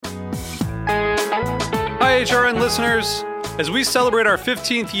HRN listeners. As we celebrate our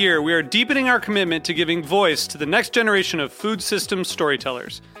 15th year, we are deepening our commitment to giving voice to the next generation of food systems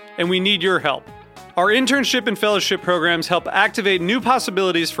storytellers, and we need your help. Our internship and fellowship programs help activate new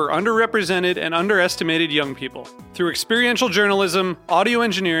possibilities for underrepresented and underestimated young people through experiential journalism, audio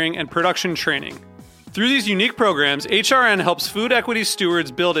engineering, and production training. Through these unique programs, HRN helps food equity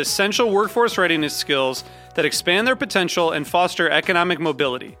stewards build essential workforce readiness skills that expand their potential and foster economic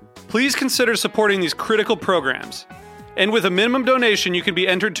mobility. Please consider supporting these critical programs. And with a minimum donation, you can be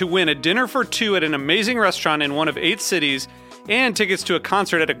entered to win a dinner for two at an amazing restaurant in one of 8 cities and tickets to a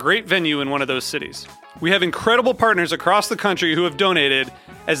concert at a great venue in one of those cities. We have incredible partners across the country who have donated,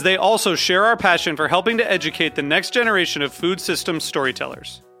 as they also share our passion for helping to educate the next generation of food systems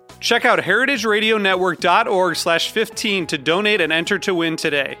storytellers. Check out heritageradionetwork.org/15 to donate and enter to win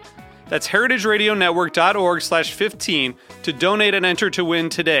today. That's heritageradionetwork.org/15 to donate and enter to win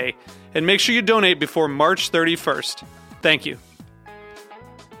today. And make sure you donate before March 31st. Thank you.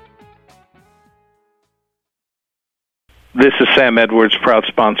 This is Sam Edwards, proud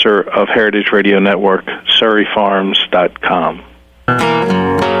sponsor of Heritage Radio Network, SurreyFarms.com.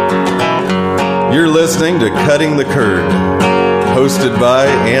 You're listening to Cutting the Curd, hosted by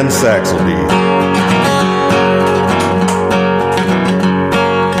Ann Saxelby.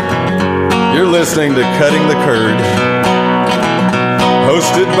 You're listening to Cutting the Curd,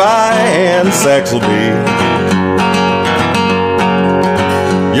 hosted by Ann Saxelby.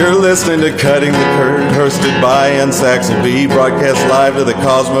 You're listening to Cutting the Curd, hosted by Ann Saxelby, broadcast live to the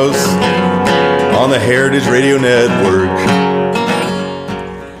cosmos on the Heritage Radio Network.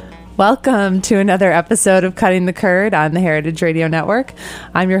 Welcome to another episode of Cutting the Curd on the Heritage Radio Network.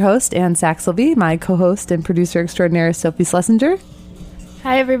 I'm your host, Ann Saxelby. My co-host and producer extraordinaire is Sophie Schlesinger.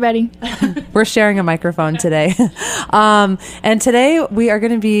 Hi, everybody. We're sharing a microphone today. And today we are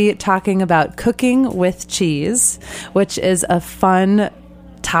going to be talking about cooking with cheese, which is a fun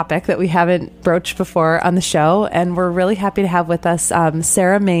topic that we haven't broached before on the show, and we're really happy to have with us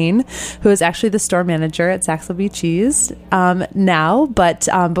Sarah Main, who is actually the store manager at Saxelby Cheese now, but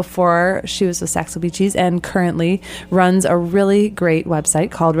before she was with Saxelby Cheese, and currently runs a really great website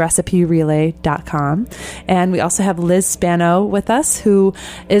called RecipeRelay.com. And we also have Liz Spano with us, who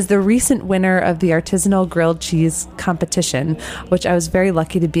is the recent winner of the Artisanal Grilled Cheese Competition, which I was very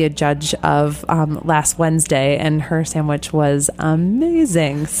lucky to be a judge of last Wednesday, and her sandwich was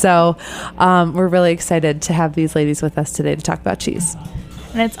amazing. So we're really excited to have these ladies with us today to talk about cheese.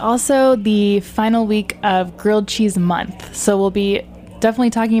 And it's also the final week of Grilled Cheese Month. So we'll be definitely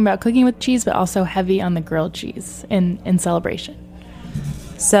talking about cooking with cheese, but also heavy on the grilled cheese in celebration.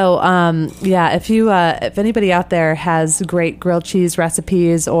 So, if anybody out there has great grilled cheese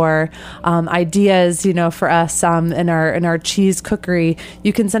recipes or ideas, for us in our cheese cookery,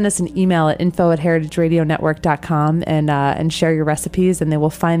 you can send us an email at info@heritageradionetwork.com and share your recipes, and they will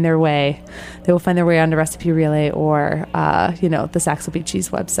find their way. They will find their way onto Recipe Relay or the Saxelby Cheese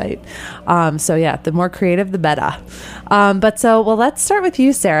website. The more creative, the better. Let's start with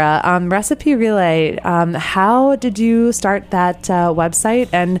you, Sarah. Recipe Relay. How did you start that website?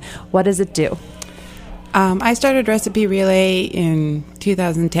 And what does it do? I started Recipe Relay in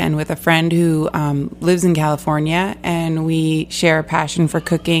 2010 with a friend who lives in California, and we share a passion for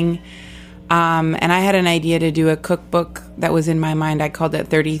cooking. And I had an idea to do a cookbook that was in my mind. I called it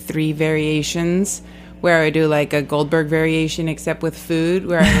 33 Variations, where I would do like a Goldberg variation except with food,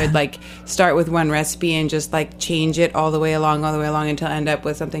 where I would like start with one recipe and just like change it all the way along until I end up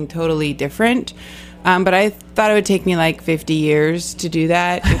with something totally different. But I thought it would take me like 50 years to do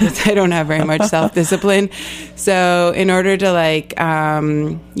that because I don't have very much self-discipline. So in order to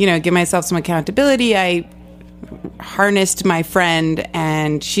give myself some accountability, I harnessed my friend,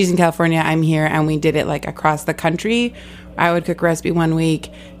 and she's in California, I'm here, and we did it like across the country. I would cook a recipe one week,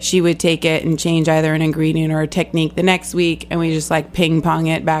 she would take it and change either an ingredient or a technique the next week, and we just like ping pong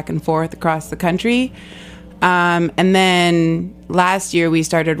it back and forth across the country. And then last year we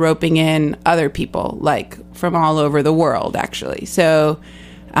started roping in other people, like from all over the world, actually. So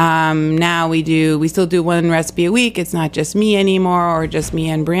now we still do one recipe a week. It's not just me anymore, or just me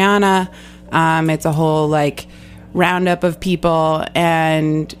and Brianna. It's a whole like roundup of people,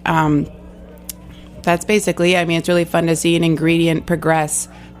 and that's basically, it's really fun to see an ingredient progress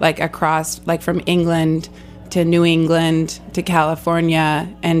like across, like from England to New England to California,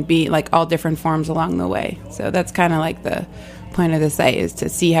 and be like all different forms along the way. So that's kind of like the point of the site, is to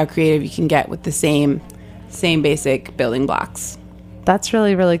see how creative you can get with the same basic building blocks. That's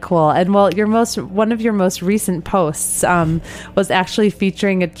really, really cool. And one of your most recent posts was actually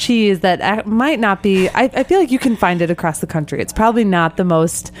featuring a cheese that might not be, I feel like you can find it across the country. It's probably not the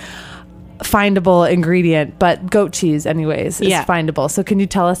most findable ingredient, but goat cheese anyways is Yeah. findable. So can you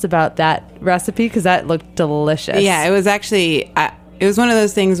tell us about that recipe? Because that looked delicious. Yeah, it was actually, it was one of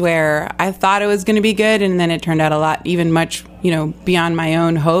those things where I thought it was going to be good, and then it turned out a lot, even much, beyond my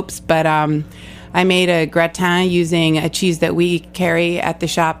own hopes. But I made a gratin using a cheese that we carry at the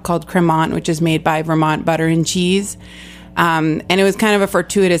shop called Cremant, which is made by Vermont Butter and Cheese. And it was kind of a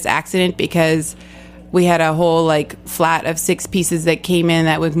fortuitous accident because we had a whole flat of 6 pieces that came in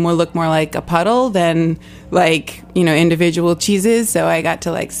that would look more like a puddle than individual cheeses. So I got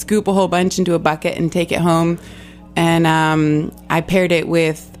to scoop a whole bunch into a bucket and take it home. And I paired it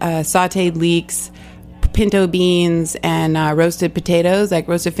with sauteed leeks, pinto beans, and roasted potatoes,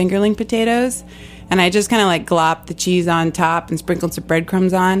 roasted fingerling potatoes. And I just kind of glopped the cheese on top and sprinkled some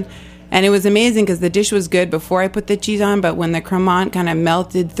breadcrumbs on. And it was amazing because the dish was good before I put the cheese on, but when the cremant kind of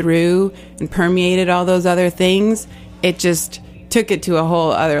melted through and permeated all those other things, it just took it to a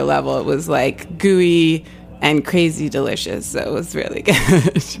whole other level. It was gooey and crazy delicious. So it was really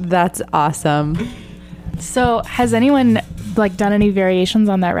good. That's awesome. So has anyone done any variations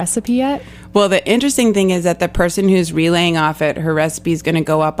on that recipe yet? Well, the interesting thing is that the person who's relaying off it, her recipe is going to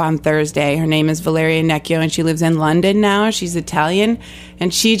go up on Thursday. Her name is Valeria Necchio, and she lives in London now. She's Italian,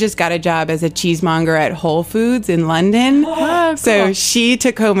 and she just got a job as a cheesemonger at Whole Foods in London. Oh, cool. So she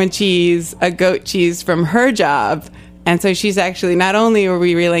took home a goat cheese from her job. And so she's actually, not only are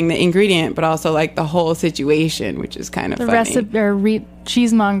we relaying the ingredient, but also the whole situation, which is kind of The funny. recipe or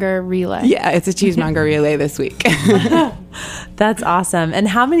cheesemonger relay. Yeah, it's a cheesemonger relay this week. That's awesome. And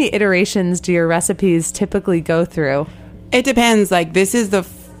how many iterations do your recipes typically go through? It depends.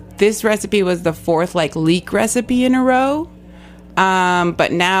 This recipe was the 4th leek recipe in a row.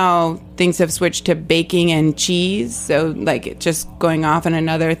 But now things have switched to baking and cheese. So it's just going off on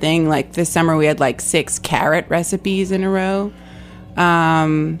another thing. This summer we had 6 carrot recipes in a row.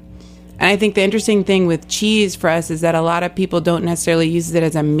 And I think the interesting thing with cheese for us is that a lot of people don't necessarily use it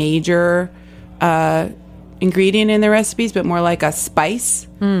as a major ingredient in their recipes, but more like a spice.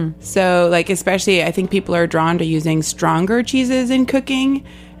 So especially I think people are drawn to using stronger cheeses in cooking.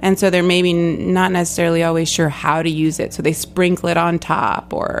 And so they're maybe not necessarily always sure how to use it. So they sprinkle it on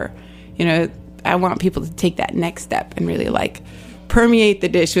top, or, I want people to take that next step and really permeate the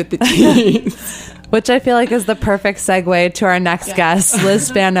dish with the cheese. Which I feel is the perfect segue to our next guest, Liz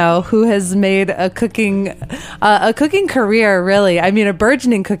Spano, who has made a cooking career, really. I mean, a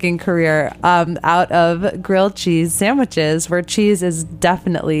burgeoning cooking career out of grilled cheese sandwiches, where cheese is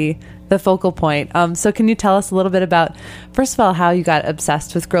definitely the focal point. So can you tell us a little bit about, first of all, how you got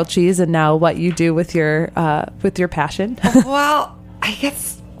obsessed with grilled cheese and now what you do with your passion? Well, I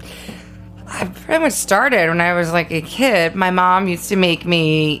guess I pretty much started when I was a kid. My mom used to make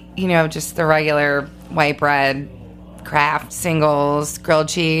me, just the regular white bread, Kraft singles, grilled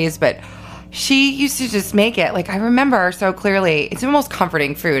cheese, but she used to just make it. I remember so clearly, it's the most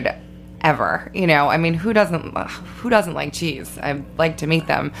comforting food ever. I mean, who doesn't like cheese? I like to meet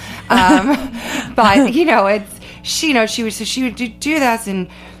them. But it's she would do this, and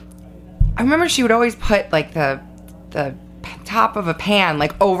I remember she would always put the top of a pan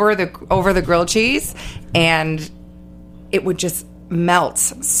over the grilled cheese, and it would just melt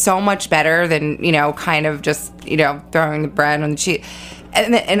so much better than kind of just throwing the bread on the cheese.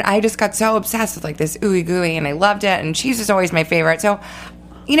 And I just got so obsessed with this ooey gooey, and I loved it, and cheese is always my favorite. So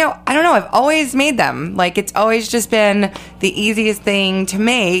I don't know, I've always made them. It's always just been the easiest thing to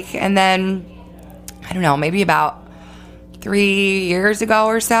make. And then I don't know, maybe about 3 years ago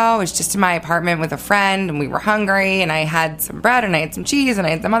or so, I was just in my apartment with a friend, and we were hungry, and I had some bread, and I had some cheese, and I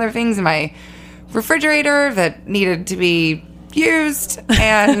had some other things in my refrigerator that needed to be used.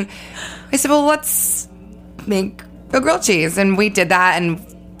 And I said, well, let's make a grilled cheese. And we did that, and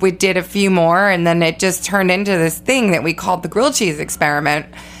we did a few more, and then it just turned into this thing that we called the grilled cheese experiment.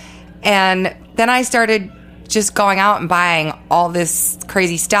 And then I started just going out and buying all this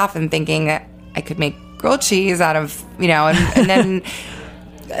crazy stuff and thinking that I could make grilled cheese out of, and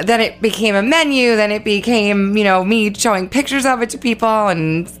then it became a menu. Then it became, me showing pictures of it to people,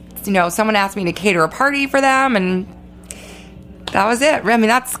 and, someone asked me to cater a party for them, and that was it. I mean,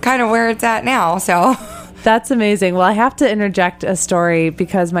 that's kind of where it's at now, so... That's amazing. Well, I have to interject a story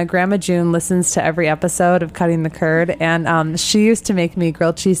because my grandma June listens to every episode of Cutting the Curd, and she used to make me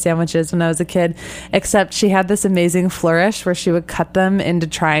grilled cheese sandwiches when I was a kid, except she had this amazing flourish where she would cut them into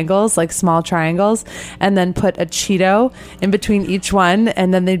triangles, small triangles, and then put a Cheeto in between each one,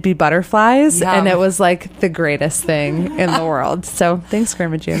 and then they'd be butterflies, Yum. and it was the greatest thing in the world. So thanks,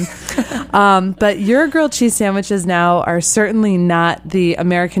 Grandma June. But your grilled cheese sandwiches now are certainly not the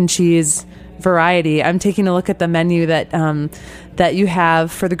American cheese variety. I'm taking a look at the menu that you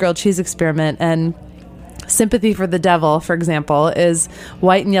have for the grilled cheese experiment, and Sympathy for the Devil, for example, is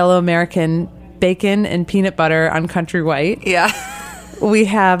white and yellow American bacon and peanut butter on country white. Yeah. We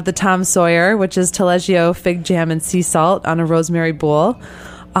have the Tom Sawyer, which is Taleggio, fig jam, and sea salt on a rosemary boule.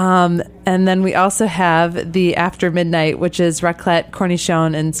 And then we also have the After Midnight, which is raclette,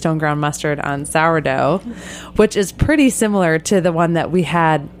 cornichon, and stone ground mustard on sourdough, which is pretty similar to the one that we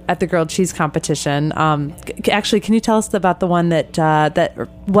had at the grilled cheese competition. Actually, can you tell us about the one that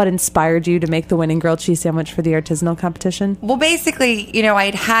what inspired you to make the winning grilled cheese sandwich for the artisanal competition? Well, basically,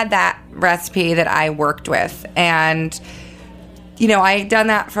 I'd had that recipe that I worked with, and I had done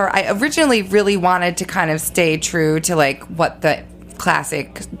that I originally really wanted to kind of stay true to like what the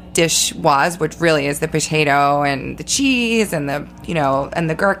classic dish was, which really is the potato and the cheese and the and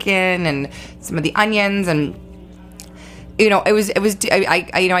the gherkin and some of the onions, and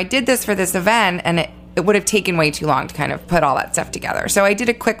I did this for this event, and it would have taken way too long to kind of put all that stuff together. So I did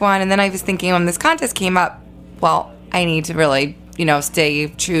a quick one, and then I was thinking when this contest came up, well, I need to really stay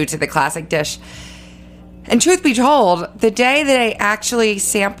true to the classic dish. And truth be told, the day that I actually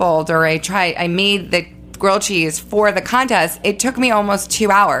sampled or I made the grilled cheese for the contest, it took me almost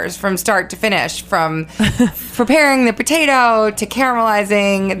 2 hours from start to finish, from preparing the potato to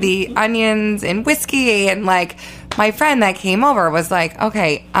caramelizing the onions and whiskey. And like my friend that came over was like,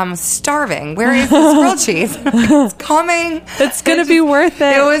 okay, I'm starving. Where is this grilled cheese? It's coming. It's going to be worth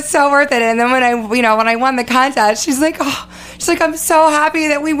it. It was so worth it. And then when I won the contest, she's like, I'm so happy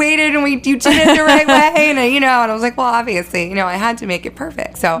that we waited and you did it the right way. And, and I was like, well, obviously, I had to make it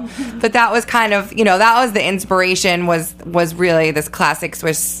perfect. So, but that was kind of, that was the inspiration was really this classic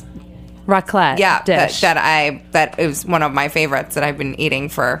Swiss raclette dish. That is one of my favorites that I've been eating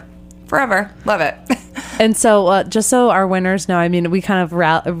for forever. Love it. And so, just so our winners know, I mean, we kind of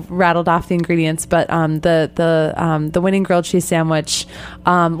rattled off the ingredients, but the winning grilled cheese sandwich,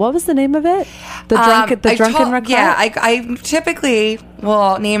 what was the name of it? The drunken raclette. Yeah, I typically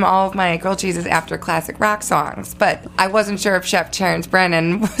will name all of my grilled cheeses after classic rock songs, but I wasn't sure if Chef Terrence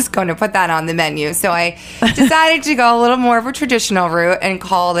Brennan was going to put that on the menu, so I decided to go a little more of a traditional route and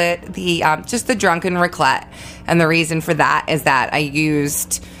called it just the drunken raclette. And the reason for that is that I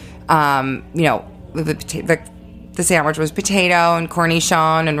used, the sandwich was potato and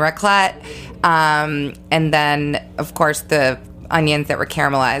cornichon and raclette, and then of course the onions that were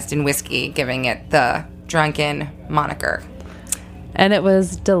caramelized in whiskey, giving it the drunken moniker. And it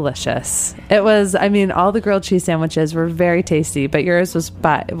was delicious. It was, I mean, all the grilled cheese sandwiches were very tasty, but yours was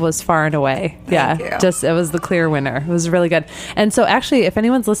far and away. Thank you. It was the clear winner. It was really good. And so actually, if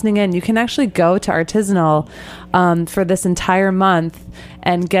anyone's listening in, you can actually go to Artisanal for this entire month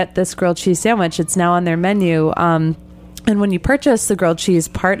and get this grilled cheese sandwich. It's now on their menu. And when you purchase the grilled cheese,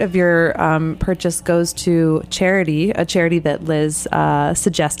 part of your purchase goes to a charity that Liz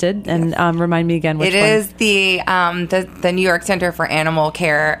suggested. And remind me again which one. It is the New York Center for Animal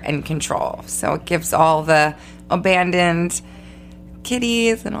Care and Control. So it gives all the abandoned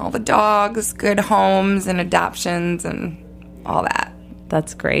kitties and all the dogs good homes and adoptions and all that.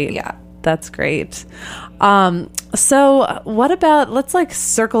 That's great. Yeah. That's great. So what about, let's like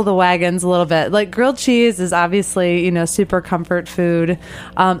circle the wagons a little bit. Like grilled cheese is obviously, super comfort food.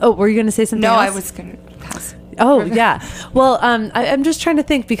 Were you going to say something else? No, I was going to pass. Oh, yeah. Well, I'm just trying to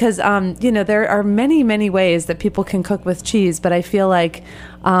think because, there are many, many ways that people can cook with cheese, but I feel like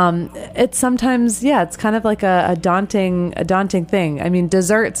it's sometimes, it's kind of like a daunting thing. I mean,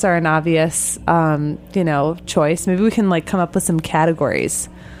 desserts are an obvious, choice. Maybe we can like come up with some categories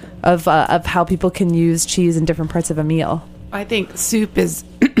of how people can use cheese in different parts of a meal. I think soup is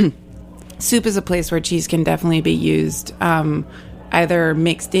a place where cheese can definitely be used, either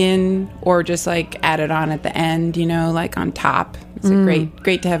mixed in or just like added on at the end, like on top. It's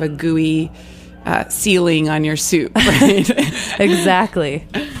great to have a gooey ceiling on your soup, right? Exactly.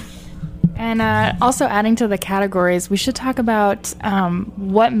 And also adding to the categories, we should talk about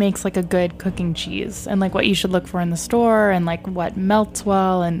what makes like a good cooking cheese and like what you should look for in the store and like what melts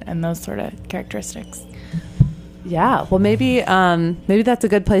well and those sort of characteristics. Yeah, well, maybe that's a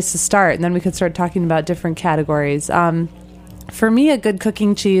good place to start, and then we could start talking about different categories. For me, a good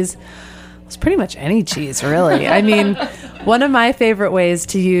cooking cheese is pretty much any cheese, really. I mean, One of my favorite ways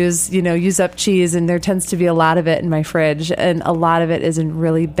to use up cheese, and there tends to be a lot of it in my fridge, and a lot of it is in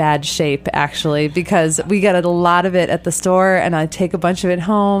really bad shape, actually, because we get a lot of it at the store, and I take a bunch of it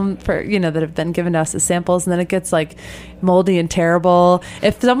home for, that have been given to us as samples, and then it gets like moldy and terrible.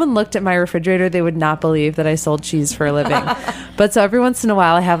 If someone looked at my refrigerator, they would not believe that I sold cheese for a living. But so every once in a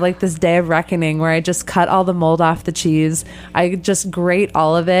while, I have like this day of reckoning where I just cut all the mold off the cheese. I just grate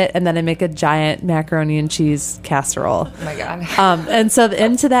all of it, and then I make a giant macaroni and cheese casserole. Oh my God. And so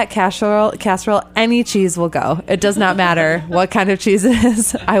into that casserole, any cheese will go. It does not matter what kind of cheese it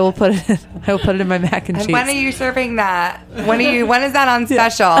is. I will put it in my mac and cheese. When are you serving that? When is that on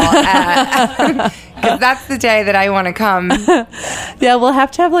special? Because that's the day that I want to come. Yeah, we'll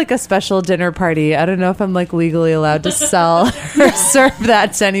have to have like a special dinner party. I don't know if I'm like legally allowed to sell or serve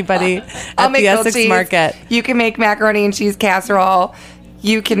that to anybody at the Essex Market. You can make macaroni and cheese casserole.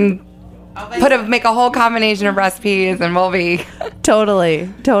 You can make a whole combination of recipes, and we'll be totally.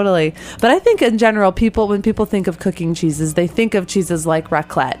 But I think in general, when people think of cooking cheeses, they think of cheeses like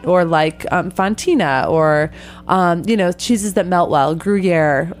raclette or like fontina or cheeses that melt well,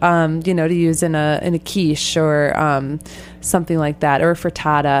 Gruyere, to use in a quiche or something like that, or a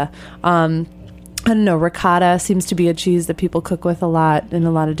frittata. I don't know, ricotta seems to be a cheese that people cook with a lot in a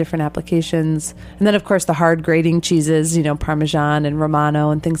lot of different applications. And then, of course, the hard grating cheeses, Parmesan and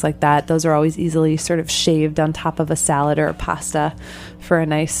Romano and things like that. Those are always easily sort of shaved on top of a salad or a pasta for a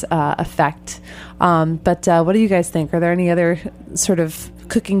nice effect. But what do you guys think? Are there any other sort of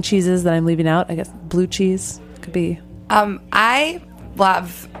cooking cheeses that I'm leaving out? I guess blue cheese could be. I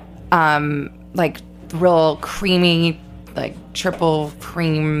love like real creamy, like triple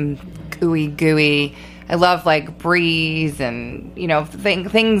cream, gooey. I love like bries and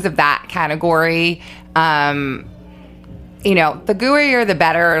things of that category. The gooier the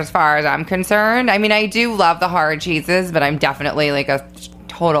better as far as I'm concerned. I mean, I do love the hard cheeses, but I'm definitely like a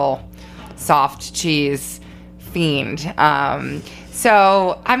total soft cheese fiend.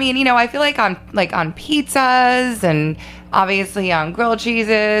 So I mean, I feel like on pizzas and obviously on grilled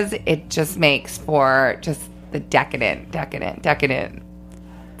cheeses, it just makes for just the decadent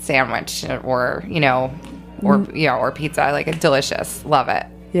sandwich or pizza. I like it, delicious. Love it.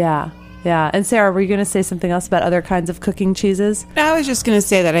 Yeah. And Sarah, were you going to say something else about other kinds of cooking cheeses? I was just going to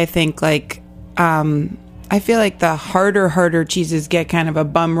say that I think I feel like the harder cheeses get kind of a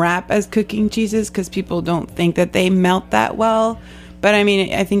bum rap as cooking cheeses because people don't think that they melt that well. But I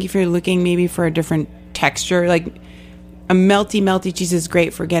mean, I think if you're looking maybe for a different texture, like a melty cheese is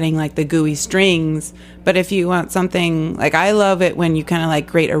great for getting like the gooey strings. But if you want something like, I love it when you kind of like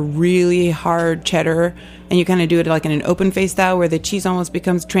grate a really hard cheddar and you kind of do it like in an open face style where the cheese almost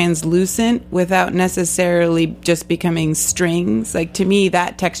becomes translucent without necessarily just becoming strings. Like to me,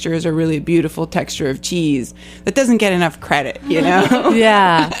 that texture is a really beautiful texture of cheese that doesn't get enough credit,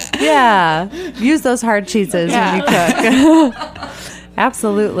 Yeah. Use those hard cheeses when you cook.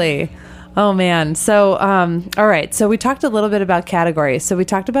 Absolutely. Oh, man. So, all right. So we talked a little bit about categories. So we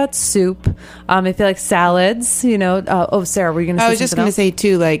talked about soup. I feel like salads, Sarah, were you going to say something else? I was just going to say,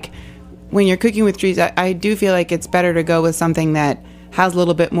 too, like, when you're cooking with cheese, I do feel like it's better to go with something that has a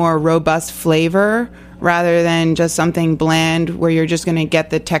little bit more robust flavor rather than just something bland where you're just going to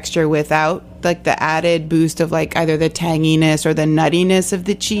get the texture without, like, the added boost of, like, either the tanginess or the nuttiness of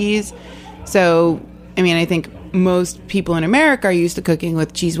the cheese. So, I mean, I think most people in America are used to cooking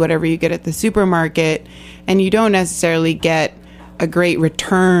with cheese, whatever you get at the supermarket, and you don't necessarily get a great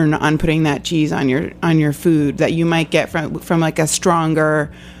return on putting that cheese on your food that you might get from like a stronger,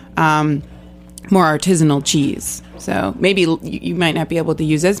 more artisanal cheese. So maybe you might not be able to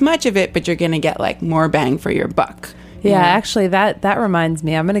use as much of it, but you're going to get like more bang for your buck. Yeah, actually, that reminds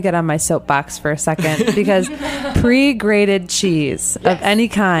me. I'm going to get on my soapbox for a second because pre-grated cheese of any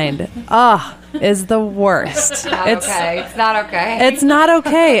kind, is the worst. It's not okay. It's not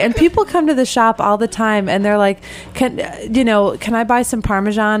okay. And people come to the shop all the time and they're like, can I buy some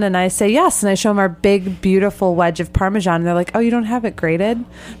Parmesan? And I say yes. And I show them our big, beautiful wedge of Parmesan. And they're like, oh, you don't have it grated?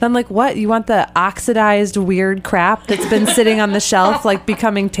 And I'm like, what? You want the oxidized, weird crap that's been sitting on the shelf, like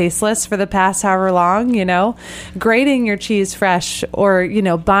becoming tasteless for the past however long, Grating your cheese fresh or,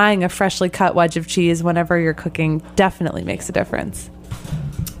 buying a freshly cut wedge of cheese whenever you're cooking definitely makes a difference.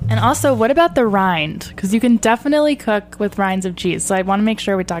 And also, what about the rind? Because you can definitely cook with rinds of cheese. So I want to make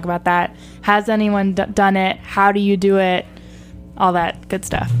sure we talk about that. Has anyone done it? How do you do it? All that good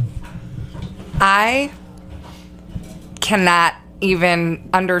stuff. I cannot even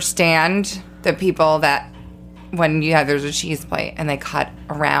understand the people that when there's a cheese plate and they cut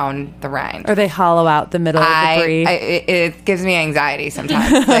around the rind. Or they hollow out the middle of the brie. It gives me anxiety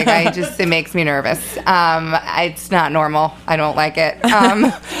sometimes. Like it makes me nervous. It's not normal. I don't like it.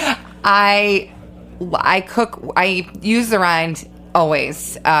 I use the rind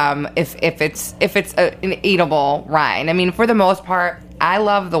always. If it's an eatable rind. I mean, for the most part, I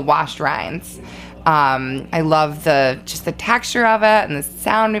love the washed rinds. I love the texture of it and the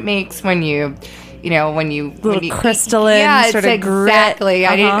sound it makes when you crystalline, yeah, sort of exactly.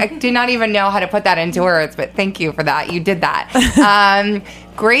 grit. I did not even know how to put that into words, but thank you for that. You did that.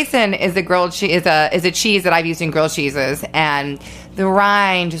 Grayson is a cheese that I've used in grilled cheeses, and the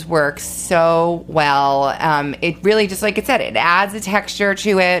rind just works so well. It really, just like it said, it adds a texture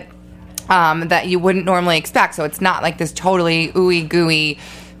to it that you wouldn't normally expect. So it's not like this totally ooey gooey,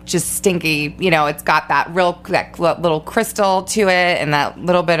 just stinky. It's got that little crystal to it, and that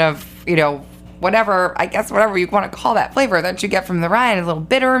little bit of whatever you want to call that flavor that you get from the rind, a little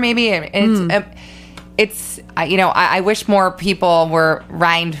bitter maybe. And I wish more people were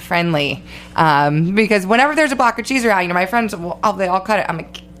rind friendly, because whenever there's a block of cheese around, my friends, they all cut it. I'm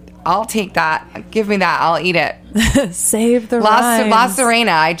like, I'll take that. Give me that. I'll eat it. Save the rinds. La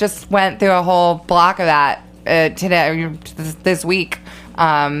Serena. I just went through a whole block of that today, this week.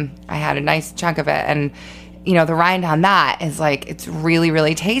 I had a nice chunk of it, and the rind on that is like, it's really,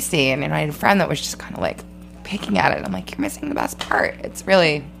 really tasty. And I had a friend that was just kind of like picking at it. I'm like, you're missing the best part. It's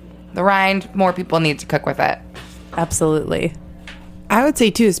really the rind. More people need to cook with it. Absolutely. I would say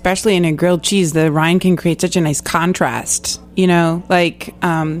too, especially in a grilled cheese, the rind can create such a nice contrast. Like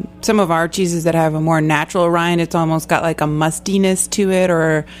some of our cheeses that have a more natural rind, it's almost got like a mustiness to it,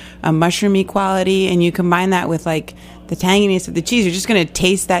 or a mushroomy quality. And you combine that with like the tanginess of the cheese, you're just going to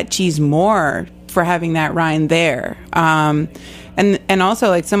taste that cheese more for having that rind there. And also,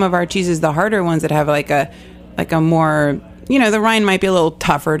 like, some of our cheeses, the harder ones that have like a more, the rind might be a little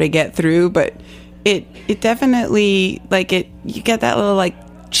tougher to get through, but it definitely, like, you get that little like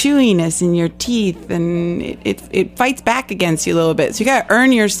chewiness in your teeth, and it fights back against you a little bit. So you got to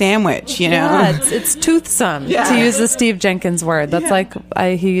earn your sandwich, Yeah, it's toothsome, to use the Steve Jenkins word. That's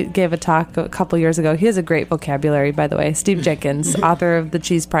he gave a talk a couple years ago. He has a great vocabulary, by the way. Steve Jenkins, author of The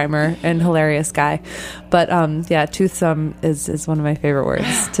Cheese Primer, and hilarious guy. But toothsome is one of my favorite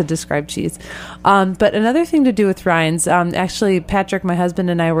words to describe cheese. But another thing to do with rinds, actually, Patrick, my husband,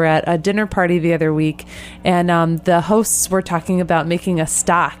 and I were at a dinner party the other week, and the hosts were talking about making a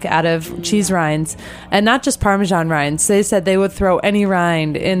stock out of cheese rinds, and not just Parmesan rinds. They said they would throw any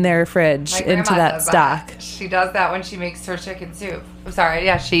rind in their fridge into that stock. She does that when she makes her chicken soup. I'm sorry,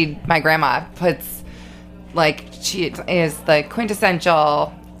 yeah, my grandma puts, like, she is the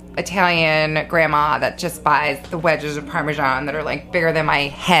quintessential Italian grandma that just buys the wedges of Parmesan that are like bigger than my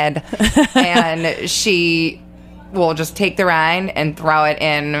head, and she will just take the rind and throw it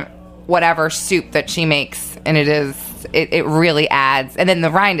in whatever soup that she makes, and it really adds. And then the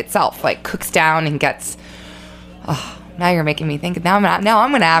rind itself like cooks down and gets. Oh, now you're making me think. Now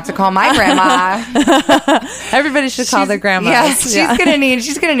I'm gonna have to call my grandma. Everybody should call their grandma. Yes, she's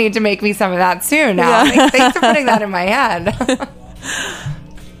gonna need to make me some of that soon. Now, like, thanks for putting that in my head.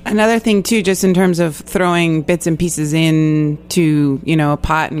 Another thing too, just in terms of throwing bits and pieces into a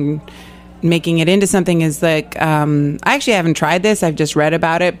pot and making it into something, is like, I actually haven't tried this. I've just read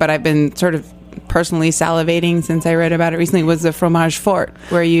about it, but I've been sort of personally salivating since I read about it recently. Was the fromage fort,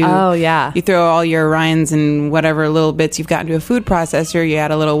 where you throw all your rinds and whatever little bits you've got into a food processor. You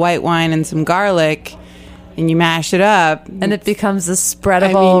add a little white wine and some garlic, and you mash it up, and it becomes a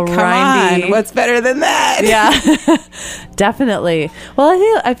spreadable, rindy. What's better than that? Yeah, definitely. Well,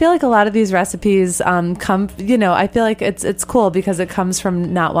 I feel like a lot of these recipes come. I feel like it's cool because it comes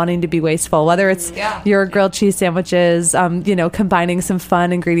from not wanting to be wasteful. Whether it's your grilled cheese sandwiches, combining some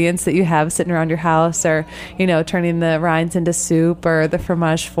fun ingredients that you have sitting around your house, or turning the rinds into soup, or the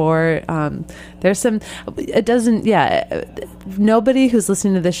fromage fort. There's some. It doesn't. Yeah, nobody who's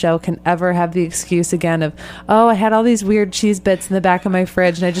listening to the show can ever have the excuse again of, oh, I had all these weird cheese bits in the back of my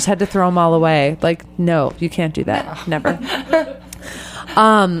fridge and I just had to throw them all away. Like, no, you can't do that. No. Never.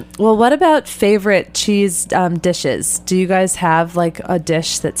 Well, what about favorite cheese dishes? Do you guys have like a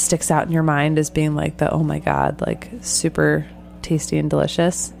dish that sticks out in your mind as being like the, oh my God, like super tasty and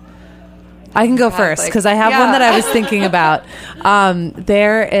delicious? I can go first because I have one that I was thinking about.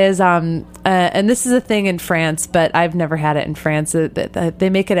 There is and this is a thing in France, but I've never had it in France. They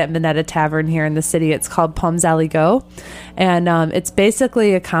make it at Minetta Tavern here in the city. It's called Pommes Aligot, and it's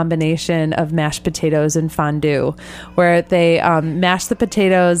basically a combination of mashed potatoes and fondue, where they mash the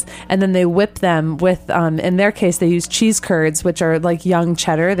potatoes and then they whip them with, in their case, they use cheese curds, which are like young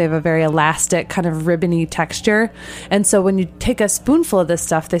cheddar. They have a very elastic kind of ribbony texture. And so when you take a spoonful of this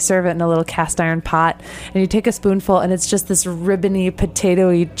stuff, they serve it in a little cast iron pot, and you take a spoonful and it's just this ribbony,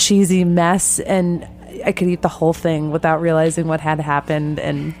 potatoey, cheesy mess. And I could eat the whole thing without realizing what had happened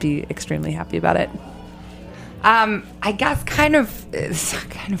and be extremely happy about it. I guess it's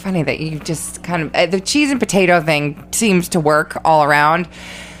kind of funny that you just the cheese and potato thing seems to work all around.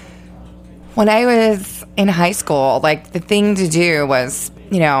 When I was in high school, like, the thing to do was,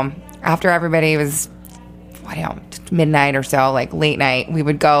 after everybody was, midnight or so, like late night, we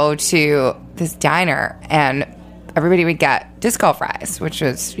would go to this diner and everybody would get disco fries, which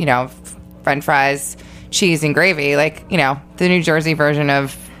was, French fries, cheese, and gravy, like, the New Jersey version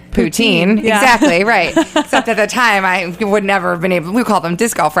of poutine. Yeah. Exactly, right. Except at the time, I would never have been able, we called them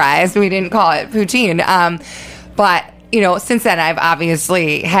disco fries. We didn't call it poutine. But, since then, I've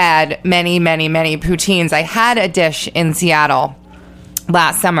obviously had many, many, many poutines. I had a dish in Seattle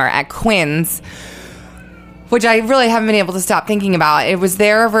last summer at Quinn's, which I really haven't been able to stop thinking about. It was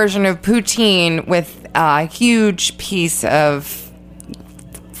their version of poutine with a huge piece of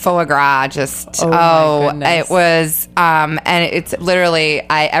foie gras. It was, and it's literally,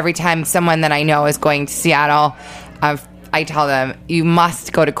 every time someone that I know is going to Seattle, I tell them, you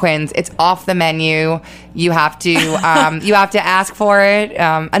must go to Quinn's. It's off the menu. You have to ask for it.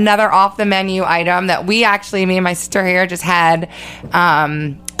 Another off the menu item that me and my sister here just had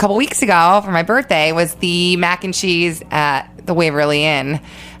a couple weeks ago for my birthday was the mac and cheese at the Waverly Inn.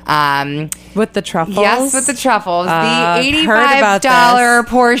 With the truffles? Yes, with the truffles. The $85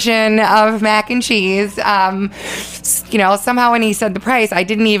 portion of mac and cheese. Somehow when he said the price, I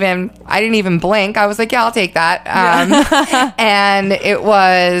didn't even blink. I was like, yeah, I'll take that. And it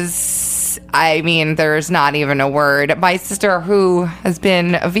was, there's not even a word. My sister, who has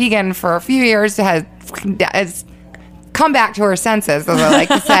been a vegan for a few years, has come back to her senses, as I like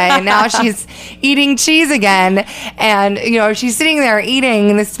to say, and now she's eating cheese again. And she's sitting there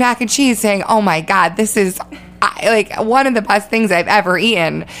eating this mac and cheese, saying, "Oh my God, this is like one of the best things I've ever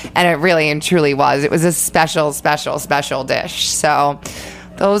eaten." And it really and truly was. It was a special, special, special dish. So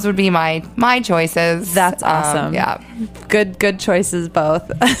those would be my choices. That's awesome. Yeah, good choices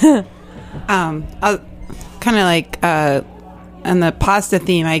both. I'll kind of like on the pasta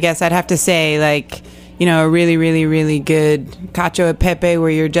theme, I guess I'd have to say, like, a really, really, really good cacio e pepe, where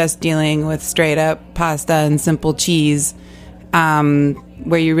you're just dealing with straight up pasta and simple cheese,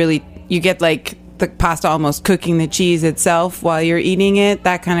 where you get like the pasta almost cooking the cheese itself while you're eating it,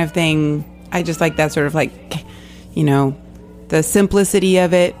 that kind of thing. I just like that sort of like, the simplicity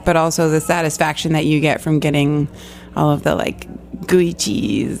of it, but also the satisfaction that you get from getting all of the like gooey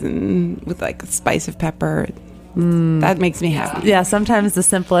cheese and with like a spice of pepper. That makes me happy. Yeah, sometimes the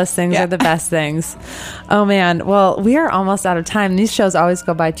simplest things are the best things. Oh man, well, we are almost out of time. These shows always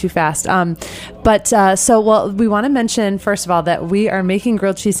go by too fast. We want to mention, first of all, that we are making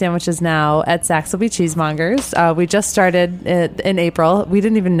grilled cheese sandwiches now at Saxelby Cheesemongers. We just started in April. We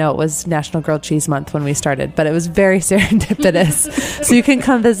didn't even know it was National Grilled Cheese Month when we started, but it was very serendipitous. So you can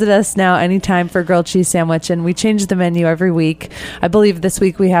come visit us now anytime for grilled cheese sandwich, and we change the menu every week. I believe this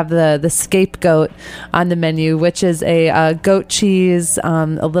week we have the scapegoat on the menu, which is a goat cheese,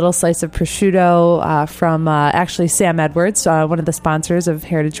 a little slice of prosciutto from actually Sam Edwards, one of the sponsors of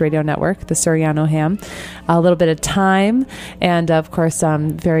Heritage Radio Network, the Soriano ham, a little bit of thyme, and of course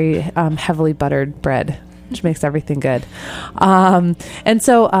very heavily buttered bread, which makes everything good. And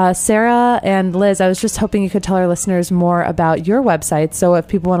so Sarah and Liz, I was just hoping you could tell our listeners more about your website. So if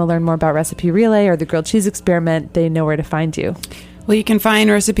people want to learn more about Recipe Relay or the Grilled Cheese Experiment, they know where to find you. Well, you can find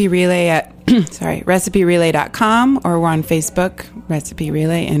Recipe Relay at recepirelay.com, or we're on Facebook, Recipe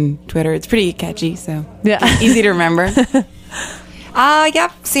Relay, and Twitter. It's pretty catchy, so easy to remember.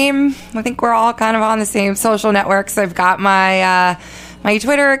 Yep, same. I think we're all kind of on the same social networks. I've got my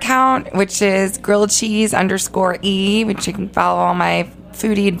Twitter account, which is grilled_cheese_e, which you can follow all my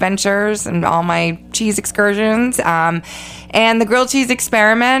foodie adventures and all my cheese excursions. And the Grilled Cheese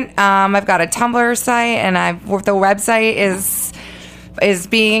Experiment, I've got a Tumblr site, and the website is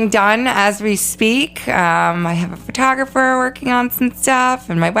being done as we speak. I have a photographer working on some stuff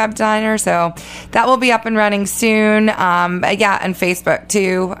and my web designer, so that will be up and running soon. And Facebook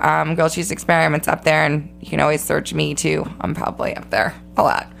too. Grilled Cheese Experiments up there, and you can always search me too. I'm probably up there a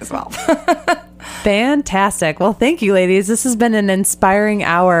lot as well. Fantastic. Well, thank you, ladies. This has been an inspiring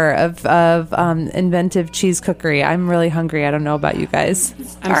hour of inventive cheese cookery. I'm really hungry. I don't know about you guys.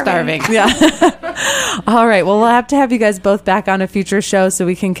 I'm starving. Yeah. All right. Well, we'll have to have you guys both back on a future show so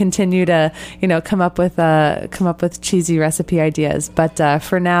we can continue to, come up with cheesy recipe ideas. But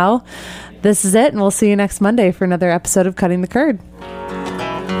for now, this is it, and we'll see you next Monday for another episode of Cutting the Curd.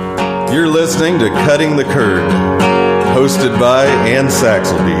 You're listening to Cutting the Curd, hosted by Ann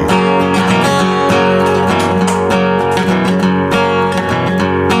Saxelby.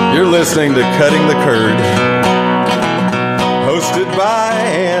 You're listening to Cutting the Curd, hosted by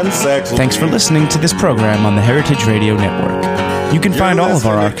Ann Saxelby. Thanks for listening to this program on the Heritage Radio Network. You can find all of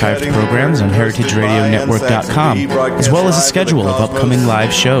our archived programs on heritageradionetwork.com, as well as a schedule of upcoming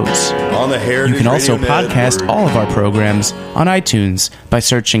live shows. You can also podcast all of our programs on iTunes by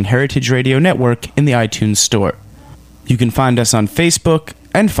searching Heritage Radio Network in the iTunes Store. You can find us on Facebook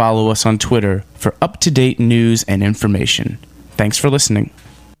and follow us on Twitter for up-to-date news and information. Thanks for listening.